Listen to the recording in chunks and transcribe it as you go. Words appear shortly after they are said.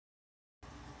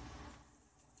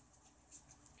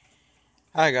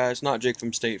Hi guys, not Jake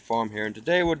from State Farm here, and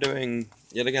today we're doing,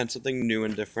 yet again, something new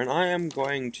and different. I am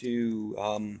going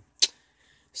to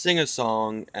sing a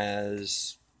song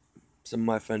as some of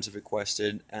my friends have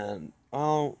requested, and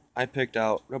I picked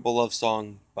out Rebel Love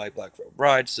Song by Black Veil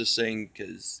Brides to sing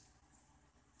because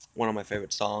one of my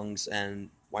favorite songs,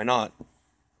 and why not?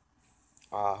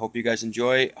 Hope you guys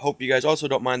enjoy. Hope you guys also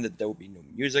don't mind that there will be no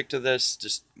music to this,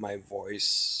 just my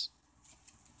voice,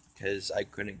 because I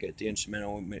couldn't get the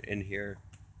instrumental in here.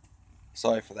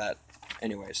 Sorry for that.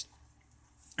 Anyways,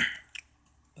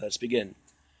 let's begin.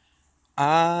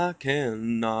 I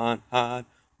cannot hide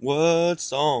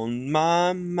what's on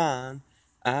my mind.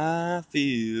 I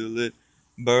feel it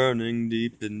burning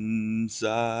deep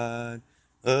inside.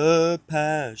 A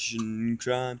passion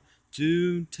crying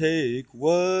to take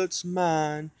what's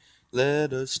mine.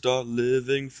 Let us start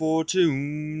living for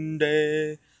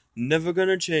today. Never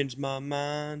gonna change my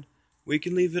mind. We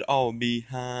can leave it all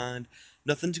behind.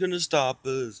 Nothing's gonna stop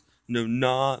us. No,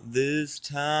 not this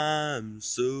time.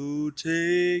 So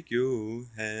take your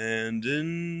hand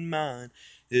in mine.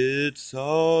 It's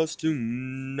ours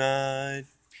tonight.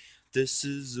 This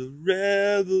is a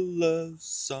rebel love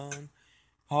song.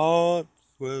 Hearts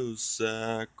will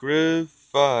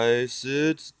sacrifice.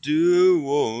 It's do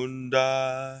or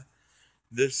die.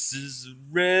 This is a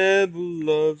rebel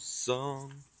love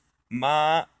song.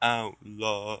 My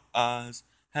outlaw eyes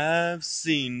have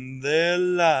seen their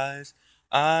lies.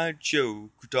 I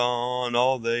choked on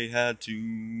all they had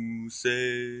to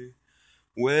say.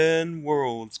 When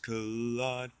worlds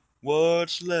collide,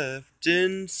 what's left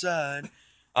inside?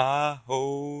 I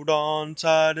hold on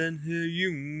tight and hear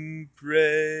you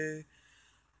pray.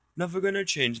 Never gonna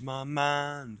change my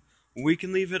mind. We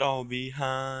can leave it all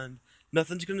behind.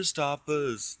 Nothing's gonna stop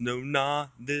us, no,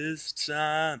 not this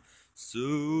time.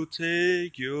 So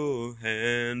take your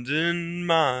hand in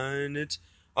mine, it's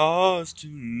ours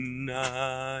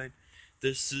tonight.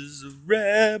 This is a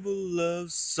rebel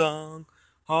love song.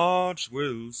 Hearts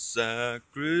will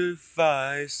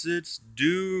sacrifice, it's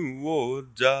do or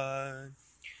die.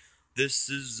 This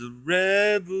is a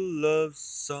rebel love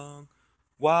song.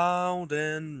 Wild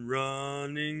and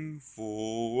running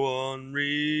for one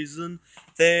reason.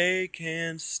 They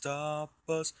can't stop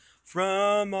us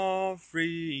from our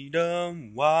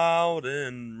freedom. Wild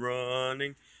and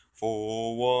running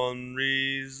for one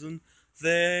reason.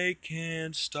 They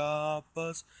can't stop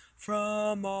us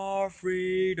from our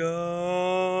freedom.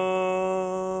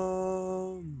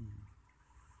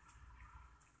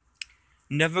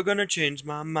 Never gonna change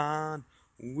my mind.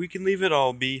 We can leave it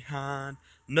all behind.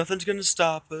 Nothing's gonna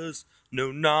stop us.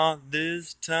 No, not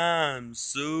this time.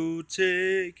 So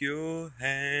take your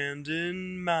hand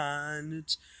in mine.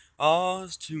 It's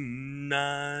ours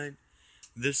tonight.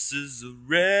 This is a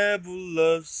rebel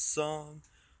love song.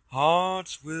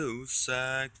 Hearts will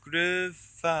sacrifice.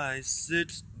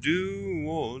 It's do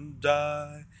or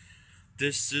die.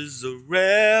 This is a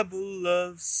rebel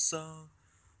love song.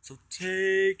 So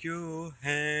take your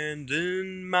hand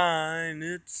in mine,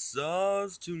 it's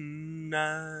ours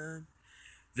tonight.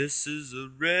 This is a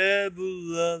rebel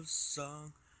love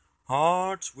song.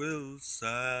 Hearts will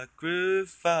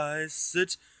sacrifice,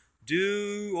 it's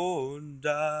do or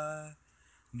die.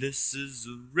 This is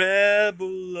a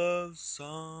rebel love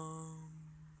song.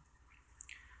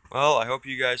 Well, I hope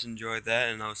you guys enjoyed that,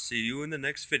 and I'll see you in the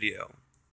next video.